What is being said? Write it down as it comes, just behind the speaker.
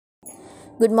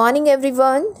Good morning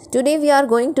everyone. Today we are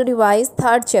going to revise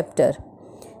third chapter,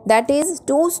 that is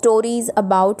two stories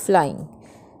about flying.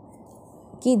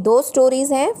 कि दो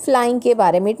stories हैं flying के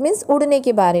बारे में, it means उड़ने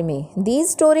के बारे में.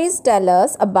 These stories tell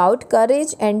us about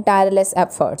courage and tireless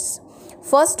efforts.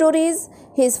 First story is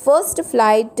his first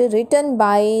flight written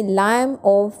by Liam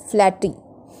of Flatty.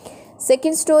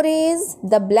 Second story is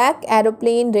The Black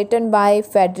Aeroplane written by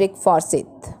Frederick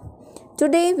Forsyth.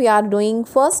 Today we are doing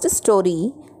first story,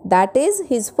 that is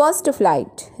his first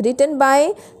flight, written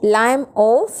by Liam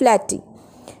of Flatty.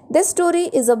 This story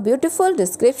is a beautiful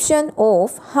description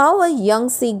of how a young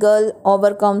seagull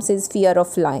overcomes his fear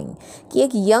of flying. कि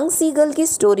एक young seagull की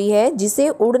story है जिसे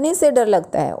उड़ने से डर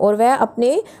लगता है और वह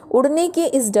अपने उड़ने के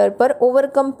इस डर पर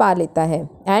ओवरकम पा लेता है.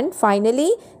 And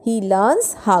finally he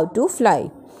learns how to fly.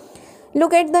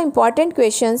 Look at the important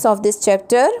questions of this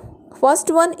chapter.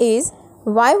 First one is,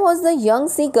 why was the young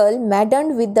seagull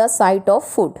maddened with the sight of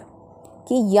food?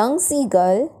 कि young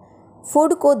seagull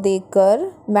फूड को देखकर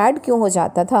mad क्यों हो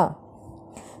जाता था.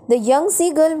 The young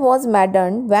seagull was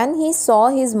maddened when he saw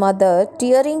his mother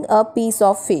tearing a piece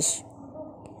of fish.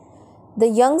 The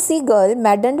young seagull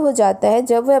maddened हो जाता है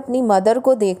जब वह अपनी मदर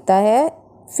को देखता है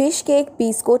फिश के एक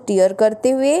पीस को टीयर करते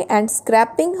हुए and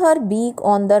scrapping her beak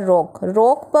on the rock.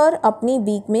 Rock पर अपनी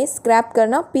बीक में स्क्रैप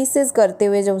करना, पीसेस करते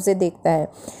हुए जब उसे देखता है.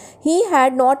 He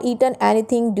had not eaten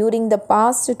anything during the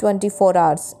past 24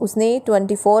 hours. उसने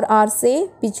 24 hours से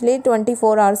पिछले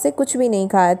 24 hours से कुछ भी नहीं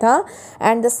खाया था.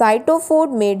 And the sight of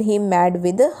food made him mad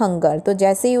with hunger. तो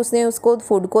जैसे ही उसने उसको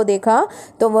फूड को देखा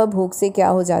तो वह भूख से क्या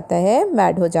हो जाता है,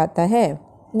 मैड हो जाता है.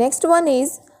 Next one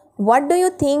is, what do you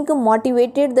think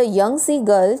motivated the young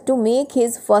seagull to make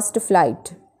his first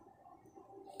flight?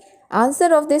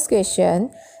 Answer of this question,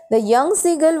 the young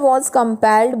seagull was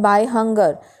compelled by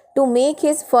hunger to make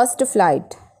his first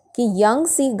flight. कि young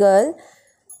seagull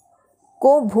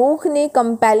को भूख ने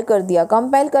compel कर दिया.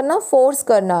 Compel करना, force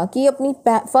करना, कि अपनी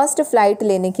फर्स्ट फ्लाइट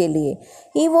लेने के लिए.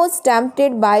 He was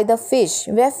tempted by the fish.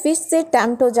 वह फिश से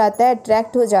टेम्प्ट हो जाता है,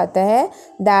 अट्रैक्ट हो जाता है.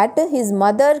 That his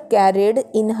mother carried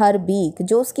in her beak.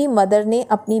 जो उसकी मदर ने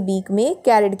अपनी बीक में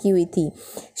कैरिड की हुई थी.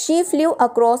 She flue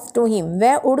across to him.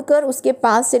 वह उड़कर उसके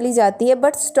पास चली जाती है.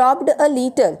 But stopped a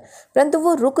little. परंतु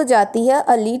वो रुक जाती है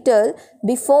a little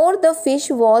before the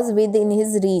fish was with in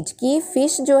his reach. कि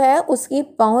फिश जो है उसकी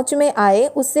पहुँच में आए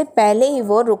उससे पहले ही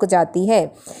वो रुक जाती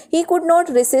है. He could not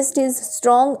resist his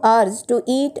strong urge to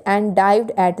eat and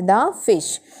dived at the fish.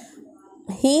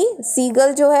 He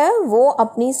seagull जो है वो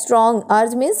अपनी स्ट्रॉन्ग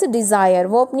अर्ज मीन्स डिज़ायर,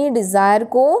 वो अपनी डिज़ायर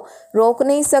को रोक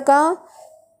नहीं सका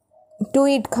टू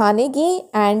ईट खाने की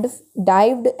and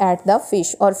dived at the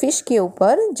fish, और फिश के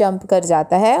ऊपर जंप कर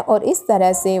जाता है और इस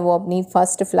तरह से वो अपनी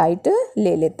फर्स्ट फ्लाइट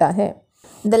ले लेता है.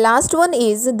 The last one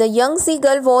is, the young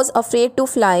seagull was afraid to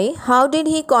fly. How did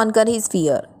he conquer his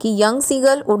fear? कि young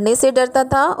seagull उड़ने से डरता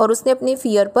था और उसने अपने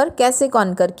fear पर कैसे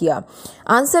conquer किया.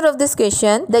 Answer of this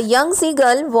question, the young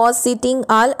seagull was sitting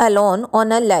all alone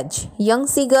on a ledge. Young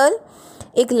seagull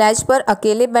एक ledge पर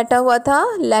अकेले बैठा हुआ था.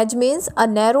 Ledge means a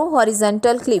narrow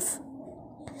horizontal cliff.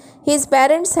 His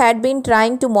parents had been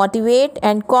trying to motivate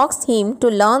and coax him to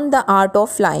learn the art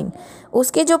of flying.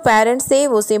 उसके जो parents थे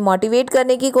वो उसे मोटिवेट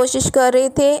करने की कोशिश कर रहे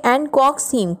थे. And COX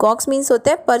him, COX means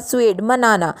होता है परसुएड,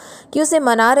 मनाना, कि उसे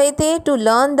मना रहे थे to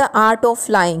learn the art of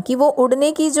flying, कि वो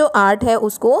उड़ने की जो आर्ट है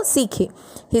उसको सीखे.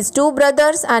 His two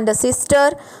brothers and a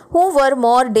sister who were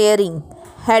more dairying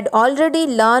had already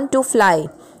learn to fly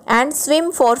and swim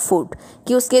for food.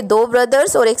 कि उसके दो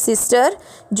ब्रदर्स और एक सिस्टर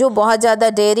जो बहुत ज़्यादा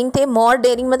डेयरिंग थे, मोर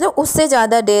डेयरिंग मतलब उससे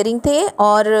ज़्यादा डेयरिंग थे,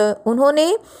 और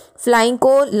उन्होंने फ्लाइंग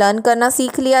को लर्न करना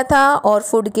सीख लिया था और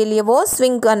फूड के लिए वो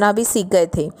स्विंग करना भी सीख गए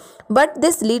थे. But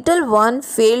this little one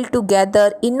failed to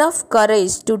gather enough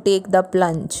courage to take the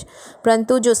plunge.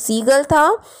 परंतु जो सीगल था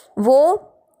वो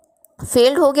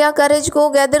फेल्ड हो गया करेज को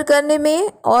गैदर करने में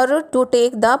और to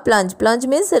take the plunge. Plunge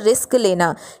means risk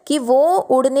लेना, कि वो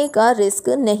उड़ने का रिस्क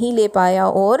नहीं ले पाया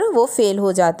और वो फेल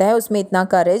हो जाता है, उसमें इतना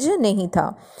करेज नहीं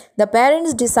था. The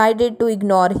parents decided to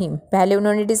ignore him. पहले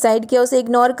उन्होंने डिसाइड किया उसे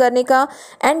इग्नोर करने का.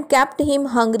 And kept him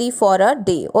hungry for a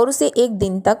day. और उसे एक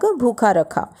दिन तक भूखा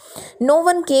रखा. No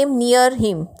one came near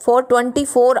him for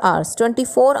 24 hours.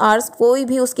 24 hours कोई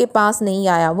भी उसके पास नहीं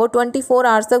आया. वो 24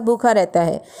 hours तक भूखा रहता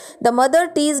है. The mother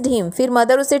teased him. फिर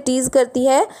मदर उसे टीज करती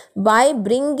है by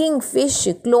bringing fish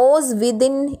close with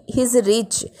in his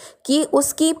reach. कि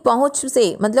उसकी पहुंच से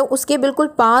मतलब उसके बिल्कुल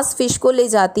पास फिश को ले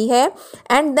जाती है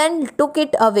and then took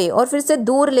it away, और फिर से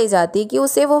दूर ले जाती है कि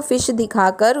उसे वो फिश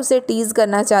दिखाकर उसे टीज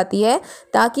करना चाहती है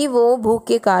ताकि वो भूख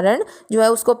के कारण जो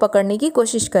है उसको पकड़ने की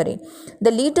कोशिश करे। The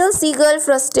little seagull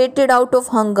frustrated out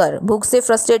of hunger, भूख से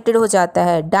फ्रस्ट्रेटेड हो जाता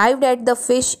है, dived at the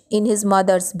fish in his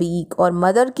mother's beak, और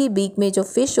मदर की बीक में जो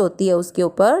फिश होती है उसके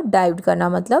ऊपर डाइव्ड करना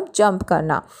मतलब जंप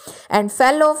करना, and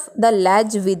fell off the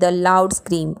ledge with a loud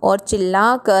scream, और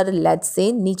चिल्ला कर लेज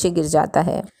से नीचे गिर जाता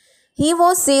है। He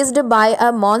was seized by a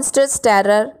monstrous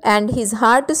terror and his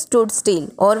heart stood still,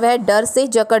 और वह डर से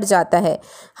जकड़ जाता है।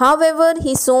 However,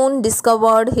 he soon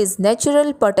discovered his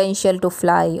natural potential to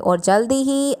fly, और जल्दी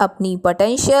ही अपनी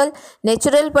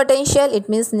natural potential it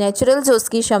means natural जो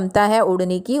उसकी क्षमता है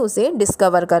उड़ने की उसे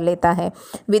डिस्कवर कर लेता है।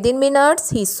 Within minutes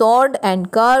he soared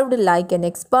and curved like an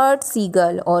expert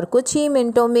seagull, और कुछ ही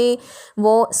मिनटों में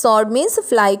वो soared means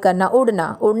fly करना,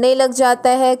 उड़ने लग जाता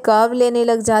है, कर्व लेने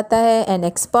लग जाता है,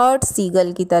 an expert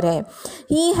सीगल की तरह।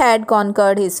 He had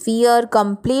conquered his fear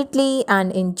completely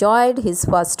and enjoyed his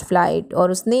first flight,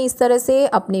 और उसने इस तरह से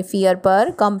अपने फियर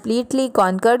पर completely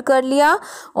conquered कर लिया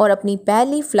और अपनी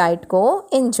पहली फ्लाइट को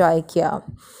enjoy किया।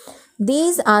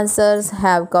 These answers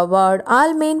have covered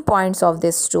all main points of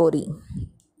this story.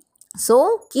 So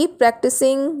keep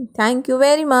practicing. Thank you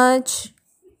very much.